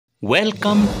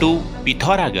Welcome to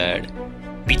Pithoragarh.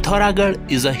 Pithoragarh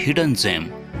is a hidden gem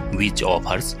which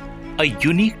offers a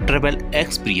unique travel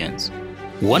experience.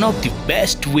 One of the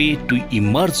best ways to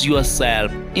immerse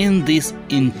yourself in this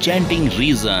enchanting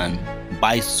region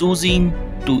by choosing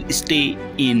to stay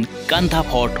in Kantha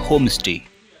Fort Homestay.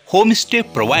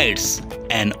 Homestay provides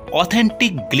an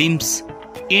authentic glimpse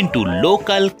into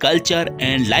local culture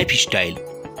and lifestyle.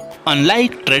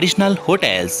 Unlike traditional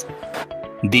hotels,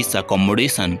 this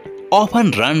accommodation,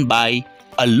 often run by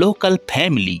a local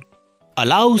family,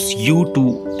 allows you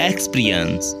to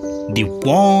experience the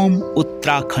warm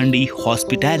Uttarakhandi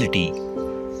hospitality.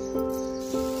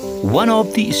 One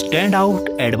of the standout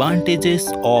advantages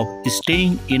of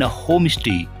staying in a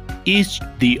homestay is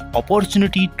the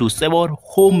opportunity to savor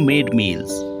homemade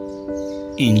meals.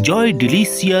 Enjoy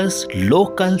delicious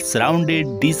local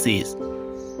surrounded dishes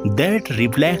that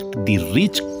reflect the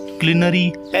rich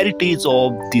culinary heritage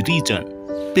of the region,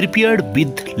 prepared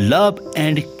with love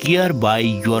and care by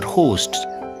your hosts.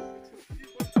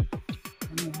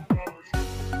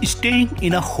 Staying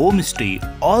in a homestay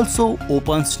also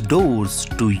opens doors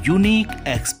to unique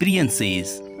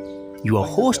experiences. Your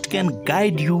host can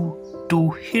guide you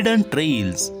to hidden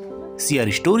trails,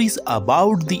 share stories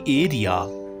about the area,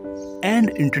 and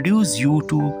introduce you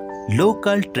to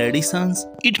local traditions.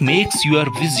 It makes your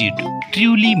visit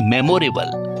truly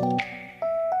memorable.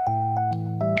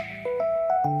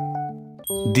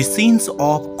 The sense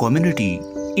of community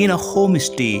in a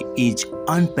homestay is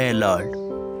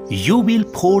unparalleled. You will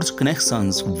forge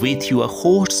connections with your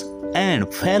hosts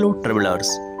and fellow travelers,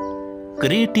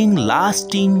 creating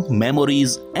lasting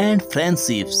memories and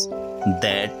friendships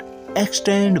that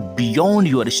extend beyond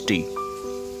your stay.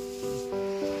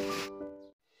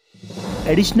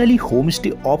 Additionally,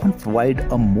 homestay often provide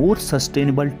a more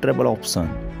sustainable travel option.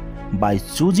 By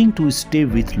choosing to stay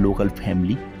with local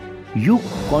family, you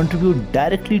contribute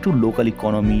directly to local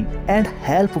economy and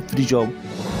help preserve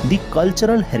the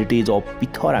cultural heritage of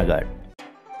Pithoragarh.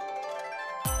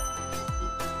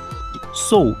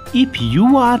 So, if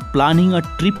you are planning a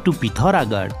trip to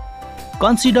Pithoragarh,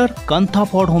 consider Kantha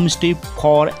Fort Homestay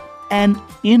for an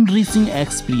enriching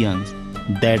experience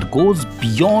that goes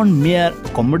beyond mere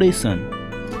accommodation.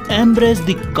 Embrace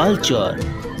the culture,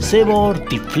 savor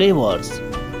the flavors,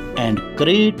 and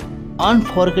create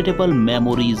unforgettable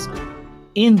memories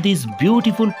in this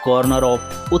beautiful corner of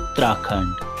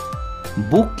Uttarakhand.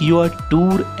 Book your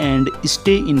tour and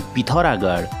stay in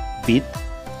Pithoragarh with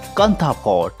Kantha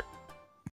Fort.